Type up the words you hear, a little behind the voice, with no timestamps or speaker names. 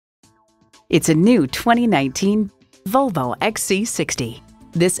It's a new 2019 Volvo XC60.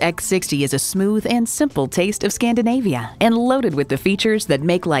 This X60 is a smooth and simple taste of Scandinavia and loaded with the features that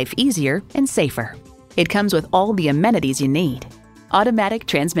make life easier and safer. It comes with all the amenities you need: automatic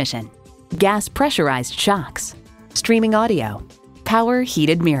transmission, gas pressurized shocks, streaming audio, power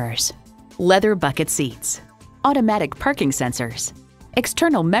heated mirrors, leather bucket seats, automatic parking sensors,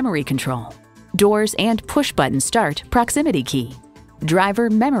 external memory control, doors and push-button start proximity key, driver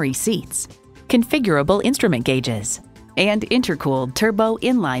memory seats, configurable instrument gauges, and intercooled turbo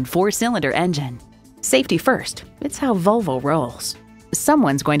inline 4-cylinder engine. Safety first, it's how Volvo rolls.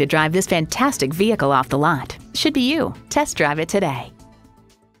 Someone's going to drive this fantastic vehicle off the lot. Should be you. Test drive it today.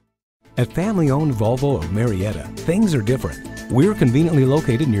 At family-owned Volvo of Marietta, things are different. We're conveniently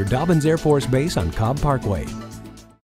located near Dobbins Air Force Base on Cobb Parkway.